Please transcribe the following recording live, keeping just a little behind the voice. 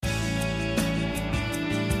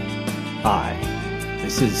Hi,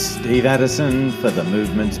 this is Steve Addison for the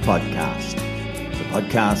Movements Podcast, the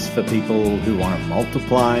podcast for people who want to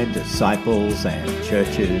multiply disciples and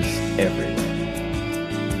churches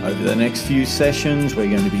everywhere. Over the next few sessions,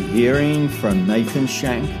 we're going to be hearing from Nathan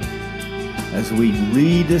Shank as we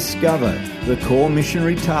rediscover the core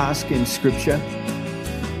missionary task in Scripture,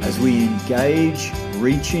 as we engage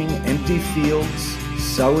reaching empty fields,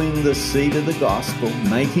 sowing the seed of the gospel,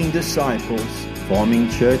 making disciples, forming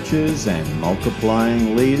churches and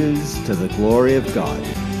multiplying leaders to the glory of God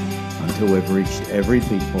until we've reached every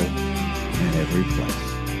people and every place.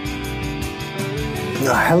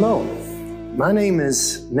 Hello, my name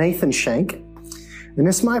is Nathan Shank, and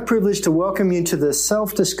it's my privilege to welcome you to the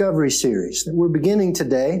Self-Discovery series that we're beginning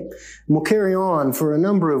today and will carry on for a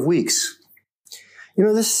number of weeks. You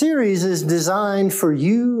know, this series is designed for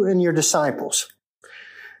you and your disciples.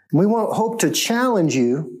 We hope to challenge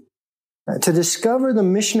you to discover the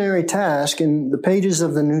missionary task in the pages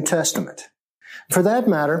of the New Testament. For that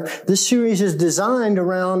matter, this series is designed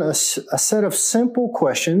around a set of simple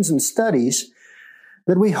questions and studies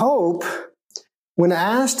that we hope, when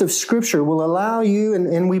asked of Scripture, will allow you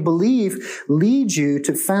and we believe lead you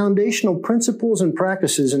to foundational principles and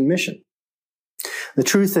practices in mission. The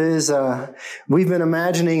truth is, we've been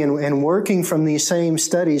imagining and working from these same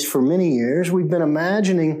studies for many years. We've been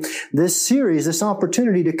imagining this series, this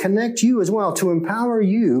opportunity to connect you as well, to empower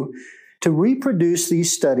you to reproduce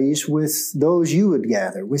these studies with those you would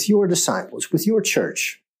gather, with your disciples, with your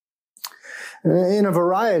church, in a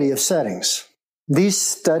variety of settings. These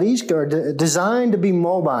studies are designed to be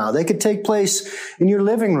mobile. They could take place in your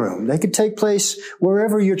living room. They could take place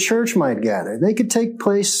wherever your church might gather. They could take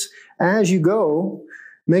place as you go,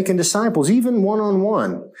 making disciples, even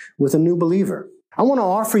one-on-one with a new believer. I want to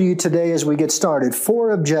offer you today, as we get started, 4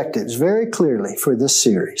 objectives very clearly for this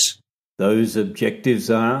series. Those objectives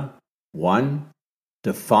are: 1,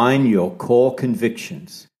 define your core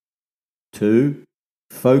convictions. 2,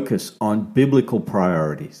 focus on biblical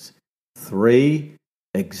priorities. 3,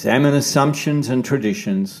 examine assumptions and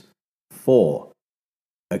traditions. 4,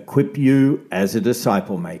 equip you as a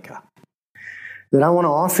disciple maker. That I want to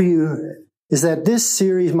offer you is that this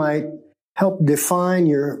series might help define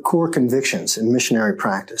your core convictions in missionary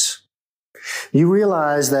practice. You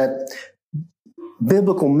realize that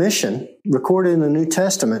biblical mission, recorded in the New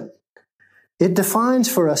Testament, it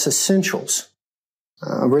defines for us essentials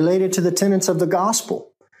related to the tenets of the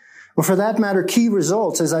gospel, or for that matter, key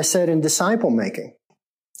results, as I said, in disciple making.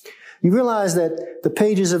 You realize that the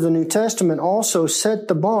pages of the New Testament also set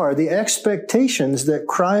the bar, the expectations that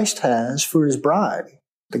Christ has for His bride,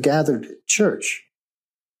 the gathered church.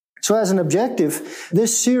 So as an objective,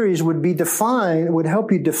 this series would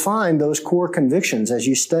help you define those core convictions as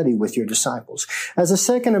you study with your disciples. As a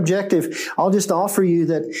second objective, I'll just offer you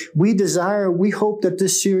that we hope that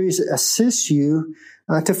this series assists you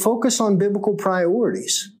to focus on biblical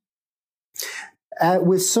priorities.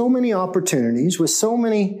 With so many opportunities, with so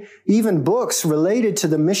many even books related to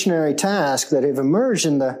the missionary task that have emerged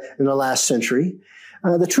in the last century,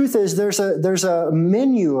 the truth is there's a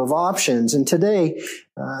menu of options, and today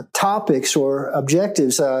topics or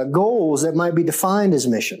objectives, goals that might be defined as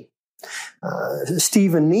mission.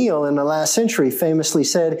 Stephen Neal in the last century famously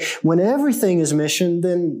said, "When everything is mission,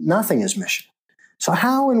 then nothing is mission." So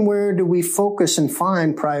how and where do we focus and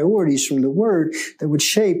find priorities from the Word that would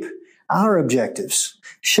shape our objectives,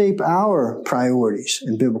 shape our priorities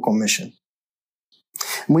in biblical mission?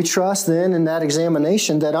 We trust then in that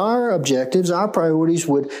examination that our objectives, our priorities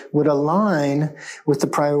would align with the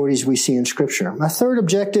priorities we see in Scripture. My third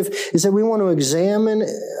objective is that we want to examine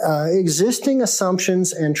existing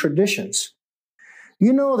assumptions and traditions.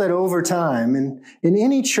 You know that over time, in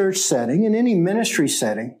any church setting, in any ministry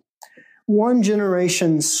setting, one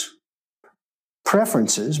generation's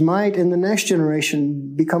preferences might in the next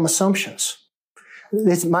generation become assumptions.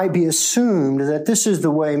 It might be assumed that this is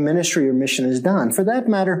the way ministry or mission is done. For that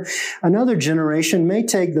matter, another generation may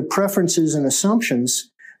take the preferences and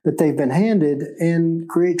assumptions that they've been handed and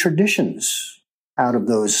create traditions out of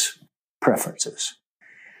those preferences.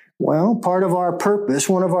 Well, part of our purpose,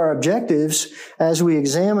 one of our objectives as we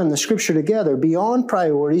examine the Scripture together, beyond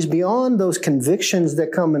priorities, beyond those convictions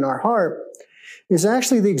that come in our heart, is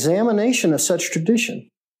actually the examination of such tradition.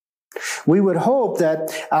 We would hope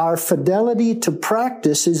that our fidelity to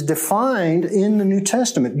practice is defined in the New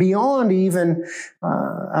Testament, beyond even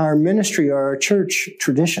our ministry or our church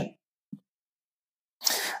tradition.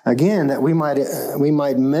 Again, that we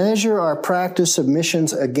might measure our practice of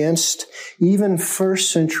missions against even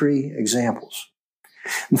first century examples.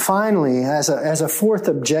 And finally, as a fourth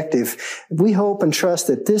objective, we hope and trust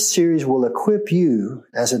that this series will equip you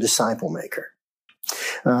as a disciple maker.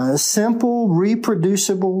 Simple,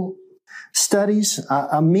 reproducible studies,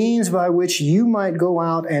 a means by which you might go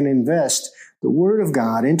out and invest the Word of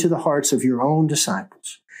God into the hearts of your own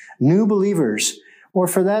disciples, new believers, or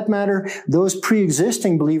for that matter, those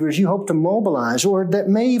pre-existing believers you hope to mobilize, or that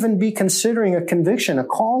may even be considering a conviction, a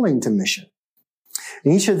calling to mission.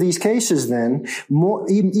 In each of these cases, then,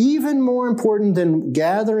 even more important than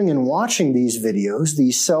gathering and watching these videos,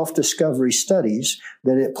 these self-discovery studies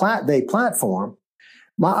that they platform,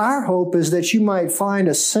 our hope is that you might find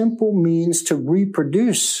a simple means to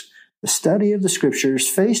reproduce the study of the Scriptures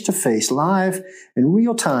face-to-face, live, in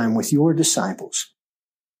real time with your disciples.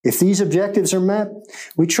 If these objectives are met,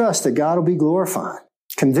 we trust that God will be glorified.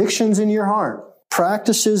 Convictions in your heart,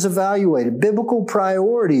 practices evaluated, biblical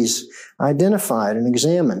priorities identified and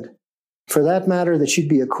examined. For that matter, that you'd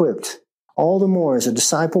be equipped all the more as a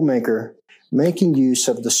disciple maker, making use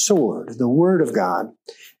of the sword, the Word of God,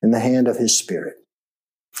 in the hand of His Spirit.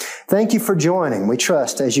 Thank you for joining. We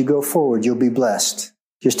trust as you go forward, you'll be blessed,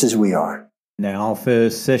 just as we are. Now for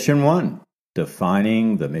session 1,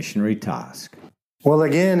 defining the missionary task. Well,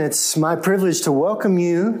 again, it's my privilege to welcome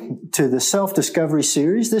you to the Self-Discovery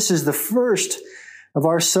series. This is the first of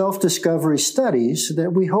our self-discovery studies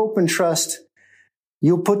that we hope and trust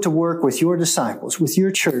you'll put to work with your disciples, with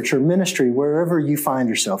your church or ministry, wherever you find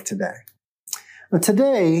yourself today. But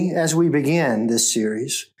today, as we begin this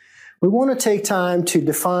series, we want to take time to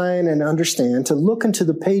define and understand, to look into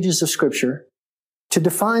the pages of Scripture, to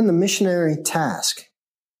define the missionary task.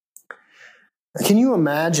 Can you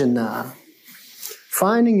imagine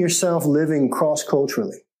finding yourself living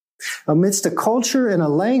cross-culturally amidst a culture and a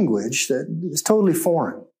language that is totally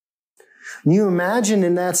foreign? You imagine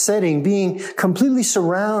in that setting being completely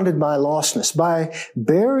surrounded by lostness, by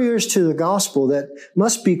barriers to the gospel that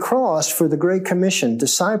must be crossed for the Great Commission,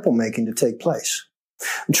 disciple making, to take place.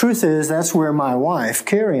 The truth is, that's where my wife,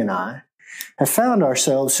 Carrie, and I have found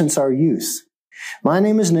ourselves since our youth. My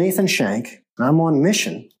name is Nathan Shank, and I'm on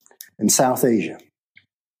mission in South Asia.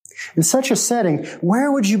 In such a setting,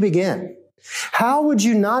 where would you begin? How would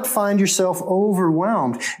you not find yourself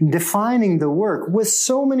overwhelmed defining the work with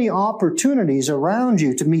so many opportunities around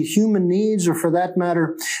you to meet human needs, or for that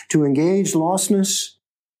matter, to engage lostness?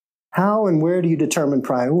 How and where do you determine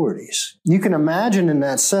priorities? You can imagine in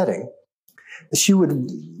that setting that you would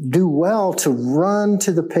do well to run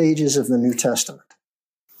to the pages of the New Testament.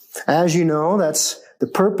 As you know, that's the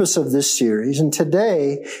purpose of this series. And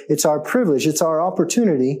today, it's our privilege, it's our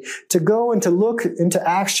opportunity to go and to look into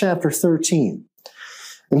Acts chapter 13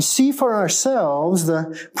 and see for ourselves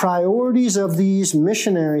the priorities of these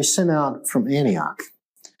missionaries sent out from Antioch.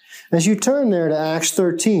 As you turn there to Acts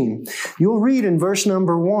 13, you'll read in verse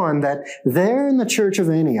number 1 that there in the church of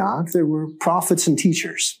Antioch, there were prophets and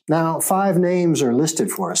teachers. Now, 5 names are listed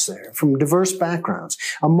for us there from diverse backgrounds.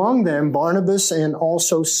 Among them, Barnabas and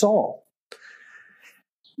also Saul.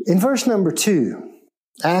 In verse number 2,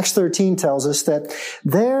 Acts 13 tells us that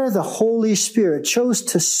there the Holy Spirit chose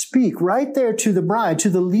to speak right there to the bride, to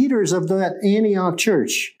the leaders of that Antioch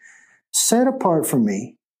church. Set apart for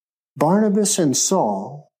me, Barnabas and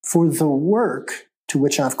Saul, for the work to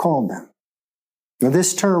which I've called them. Now,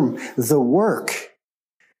 this term, the work,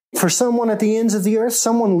 for someone at the ends of the earth,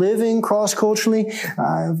 someone living cross-culturally,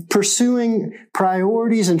 pursuing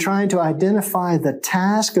priorities and trying to identify the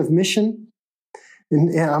task of mission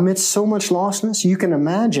amidst so much lostness, you can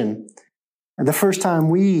imagine the first time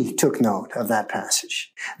we took note of that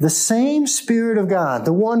passage. The same Spirit of God,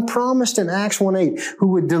 the one promised in Acts 1:8, who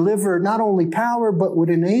would deliver not only power, but would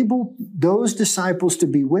enable those disciples to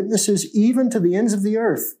be witnesses even to the ends of the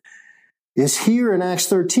earth, is here in Acts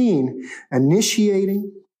 13,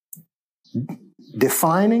 initiating,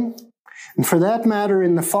 defining, and for that matter,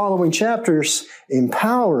 in the following chapters,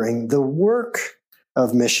 empowering the work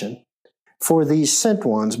of mission for these sent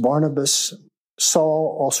ones, Barnabas,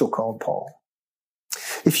 Saul, also called Paul.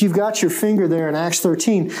 If you've got your finger there in Acts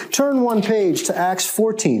 13, turn one page to Acts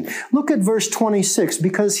 14. Look at verse 26,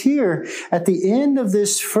 because here at the end of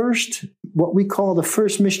this first, what we call the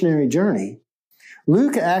first missionary journey,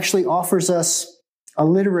 Luke actually offers us a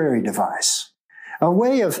literary device, a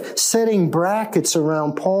way of setting brackets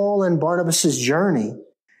around Paul and Barnabas' journey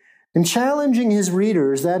and challenging his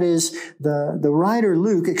readers, that is, the writer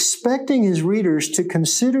Luke, expecting his readers to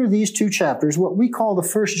consider these 2 chapters, what we call the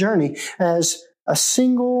first journey, as a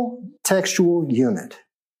single textual unit.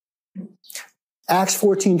 Acts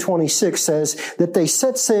 14:26 says that they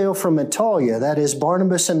set sail from Italia, that is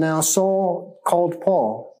Barnabas and now Saul called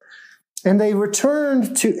Paul, And they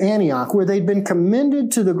returned to Antioch, where they'd been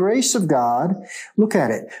commended to the grace of God. Look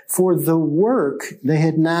at it. For the work they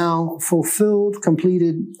had now fulfilled,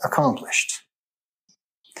 completed, accomplished.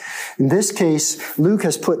 In this case, Luke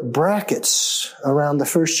has put brackets around the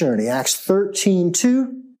first journey. Acts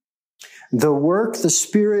 13:2, the work the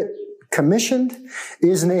Spirit commissioned,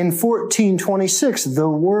 is in 14:26, the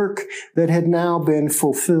work that had now been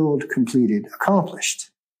fulfilled, completed,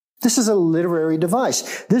 accomplished. This is a literary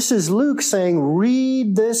device. This is Luke saying,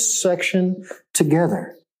 read this section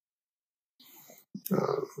together.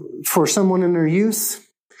 For someone in their youth,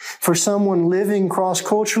 for someone living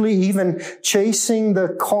cross-culturally, even chasing the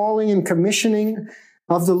calling and commissioning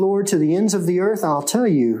of the Lord to the ends of the earth, I'll tell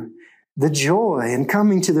you, the joy in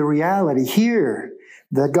coming to the reality here.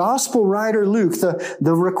 The gospel writer Luke,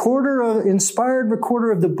 the inspired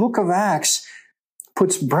recorder of the book of Acts,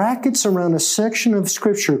 puts brackets around a section of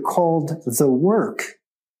Scripture called the work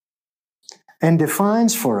and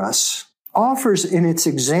defines for us, offers in its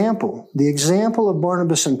example, the example of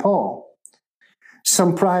Barnabas and Paul,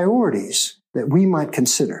 some priorities that we might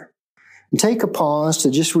consider. And take a pause to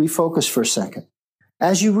just refocus for a second.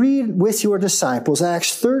 As you read with your disciples,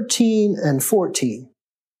 Acts 13 and 14,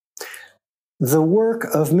 the work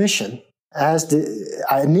of mission, as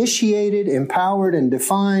initiated, empowered, and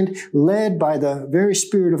defined, led by the very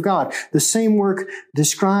Spirit of God. The same work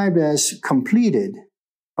described as completed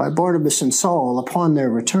by Barnabas and Saul upon their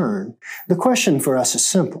return. The question for us is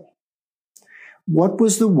simple. What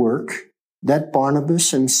was the work that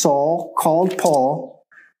Barnabas and Saul, called Paul,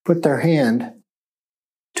 put their hand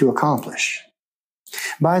to accomplish?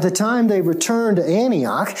 By the time they returned to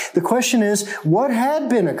Antioch, the question is, what had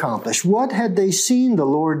been accomplished? What had they seen the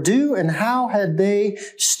Lord do, and how had they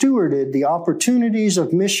stewarded the opportunities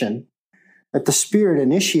of mission that the Spirit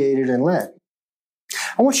initiated and led?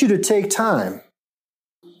 I want you to take time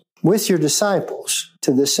with your disciples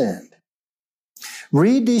to this end.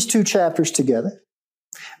 Read these two chapters together,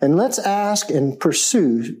 and let's ask and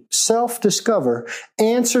pursue, self-discover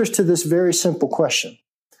answers to this very simple question.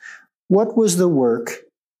 What was the work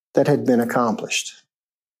that had been accomplished?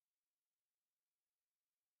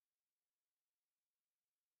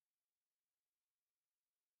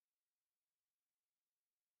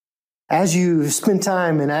 As you spend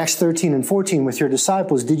time in Acts 13 and 14 with your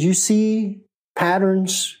disciples, did you see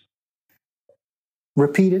patterns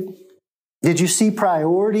repeated? Did you see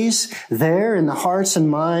priorities there in the hearts and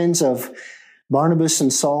minds of Barnabas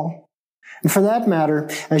and Saul? And for that matter,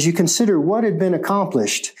 as you consider what had been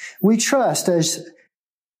accomplished, we trust as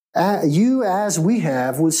we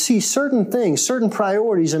have, would see certain things, certain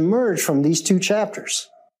priorities emerge from these two chapters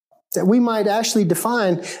that we might actually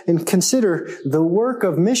define and consider the work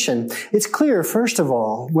of mission. It's clear, first of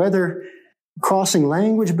all, whether crossing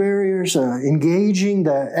language barriers, engaging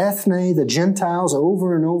the ethne, the Gentiles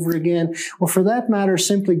over and over again, or for that matter,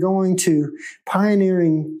 simply going to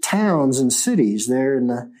pioneering towns and cities there in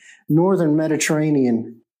the northern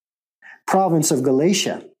Mediterranean province of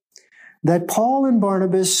Galatia, that Paul and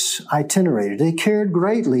Barnabas itinerated. They cared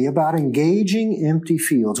greatly about engaging empty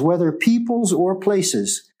fields, whether peoples or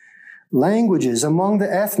places, languages among the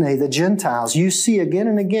ethne, the Gentiles. You see again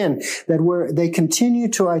and again that where they continue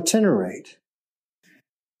to itinerate.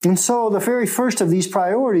 And so the very first of these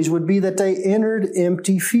priorities would be that they entered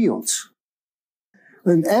empty fields.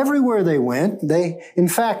 And everywhere they went, in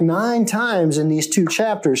fact, 9 times in these 2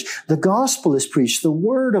 chapters, the gospel is preached, the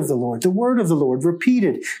word of the Lord,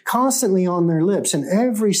 repeated constantly on their lips. In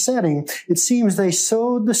every setting, it seems they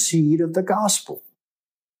sowed the seed of the gospel.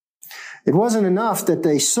 It wasn't enough that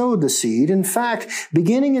they sowed the seed. In fact,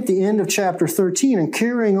 beginning at the end of chapter 13 and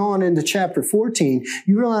carrying on into chapter 14,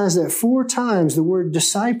 you realize that 4 times the word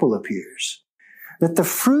disciple appears. That the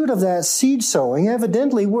fruit of that seed sowing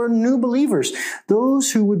evidently were new believers,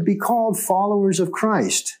 those who would be called followers of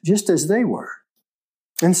Christ, just as they were.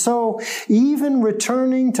 And so, even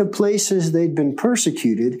returning to places they'd been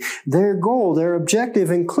persecuted, their goal, their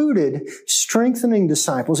objective included strengthening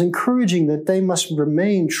disciples, encouraging that they must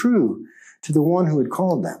remain true to the one who had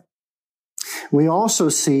called them. We also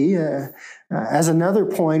see, as another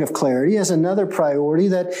point of clarity, as another priority,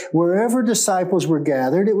 that wherever disciples were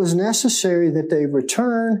gathered, it was necessary that they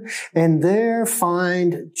return and there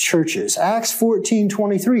find churches. Acts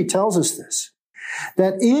 14:23 tells us this,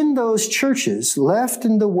 that in those churches left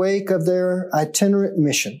in the wake of their itinerant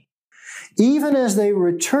mission, even as they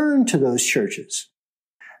returned to those churches,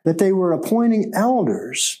 that they were appointing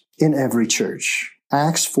elders in every church.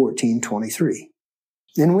 Acts 14:23.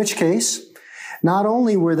 In which case, Not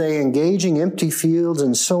only were they engaging empty fields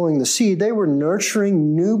and sowing the seed, they were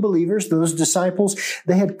nurturing new believers, those disciples.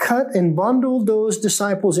 They had cut and bundled those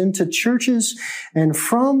disciples into churches, and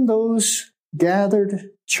from those gathered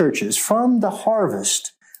churches, from the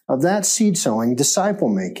harvest of that seed sowing, disciple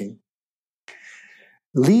making,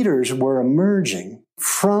 leaders were emerging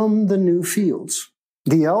from the new fields.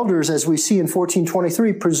 The elders, as we see in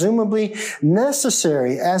 14:23, presumably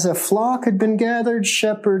necessary. As a flock had been gathered,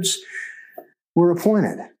 shepherds were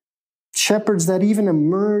appointed. Shepherds that even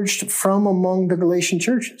emerged from among the Galatian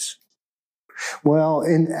churches. Well,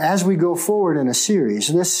 as we go forward in a series,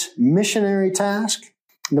 this missionary task,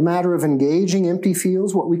 the matter of engaging empty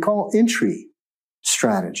fields, what we call entry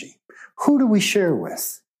strategy. Who do we share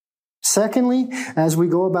with? Secondly, as we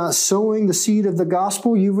go about sowing the seed of the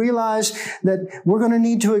gospel, you realize that we're going to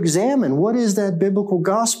need to examine what is that biblical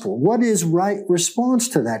gospel? What is right response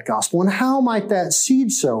to that gospel? And how might that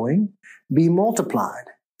seed sowing be multiplied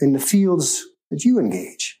in the fields that you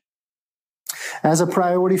engage? As a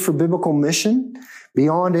priority for biblical mission,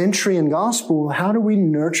 beyond entry and gospel, how do we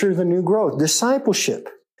nurture the new growth? Discipleship,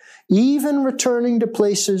 even returning to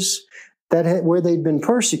places where they'd been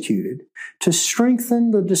persecuted, to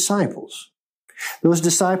strengthen the disciples. Those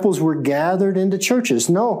disciples were gathered into churches.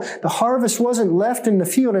 No, the harvest wasn't left in the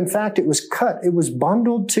field. In fact, it was cut. It was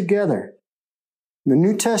bundled together. The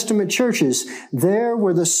New Testament churches, there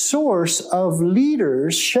were the source of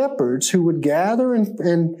leaders, shepherds, who would gather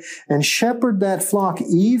and shepherd that flock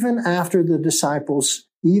even after the disciples,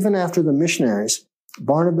 even after the missionaries,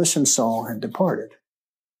 Barnabas and Saul, had departed.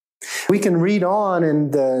 We can read on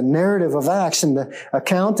in the narrative of Acts and the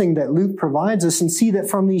accounting that Luke provides us and see that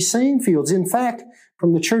from these same fields, in fact,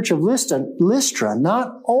 from the church of Lystra,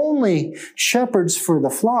 not only shepherds for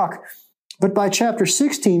the flock, but by chapter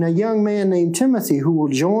 16, a young man named Timothy who will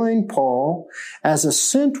join Paul as a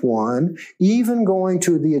sent one, even going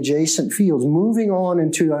to the adjacent fields, moving on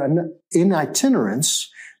in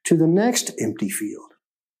itinerance to the next empty field.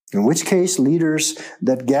 In which case, leaders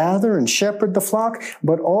that gather and shepherd the flock,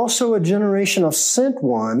 but also a generation of sent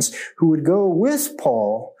ones who would go with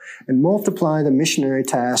Paul and multiply the missionary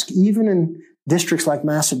task, even in districts like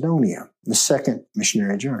Macedonia, the second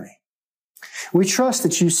missionary journey. We trust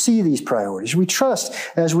that you see these priorities. We trust,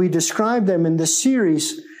 as we describe them in this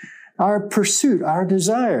series, our pursuit, our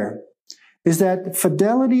desire is that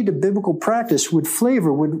fidelity to biblical practice would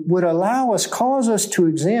cause us to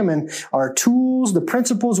examine our tools, the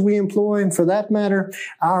principles we employ, and for that matter,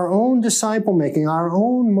 our own disciple making, our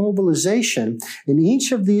own mobilization in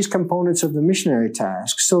each of these components of the missionary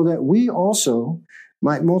task, so that we also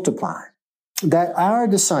might multiply, that our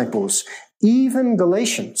disciples, even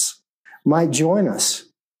Galatians, might join us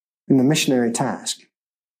in the missionary task.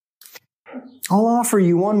 I'll offer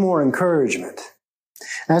you one more encouragement.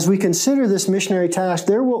 As we consider this missionary task,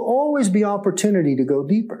 there will always be opportunity to go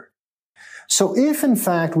deeper. So if, in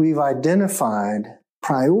fact, we've identified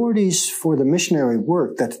priorities for the missionary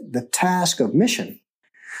work, the task of mission,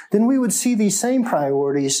 then we would see these same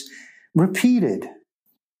priorities repeated,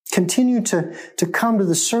 continue to come to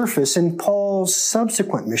the surface in Paul's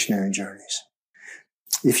subsequent missionary journeys.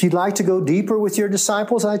 If you'd like to go deeper with your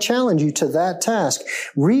disciples, I challenge you to that task.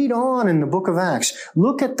 Read on in the book of Acts.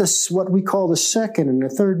 Look at what we call the second and the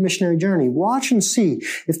third missionary journey. Watch and see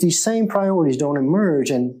if these same priorities don't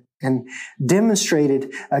emerge and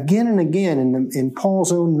demonstrated again and again in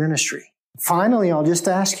Paul's own ministry. Finally, I'll just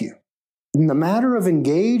ask you, in the matter of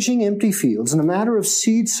engaging empty fields, in the matter of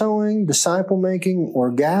seed sowing, disciple making, or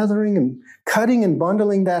gathering and cutting and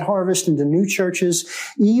bundling that harvest into new churches,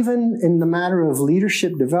 even in the matter of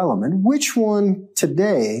leadership development, which one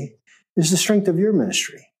today is the strength of your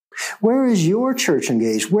ministry? Where is your church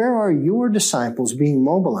engaged? Where are your disciples being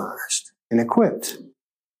mobilized and equipped?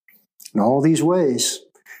 In all these ways,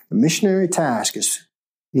 the missionary task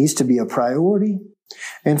needs to be a priority,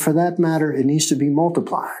 and for that matter, it needs to be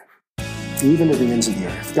multiplied, even to the ends of the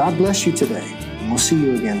earth. God bless you today, and we'll see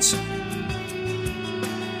you again soon.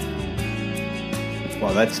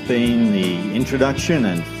 Well, that's been the introduction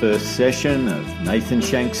and first session of Nathan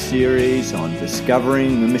Shank's series on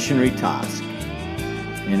discovering the missionary task.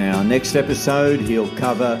 In our next episode, he'll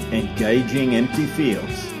cover engaging empty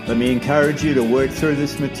fields. Let me encourage you to work through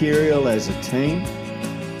this material as a team,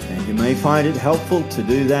 and you may find it helpful to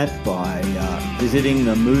do that by visiting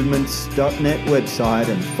the movements.net website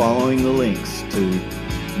and following the links to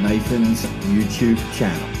Nathan's YouTube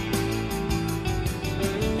channel.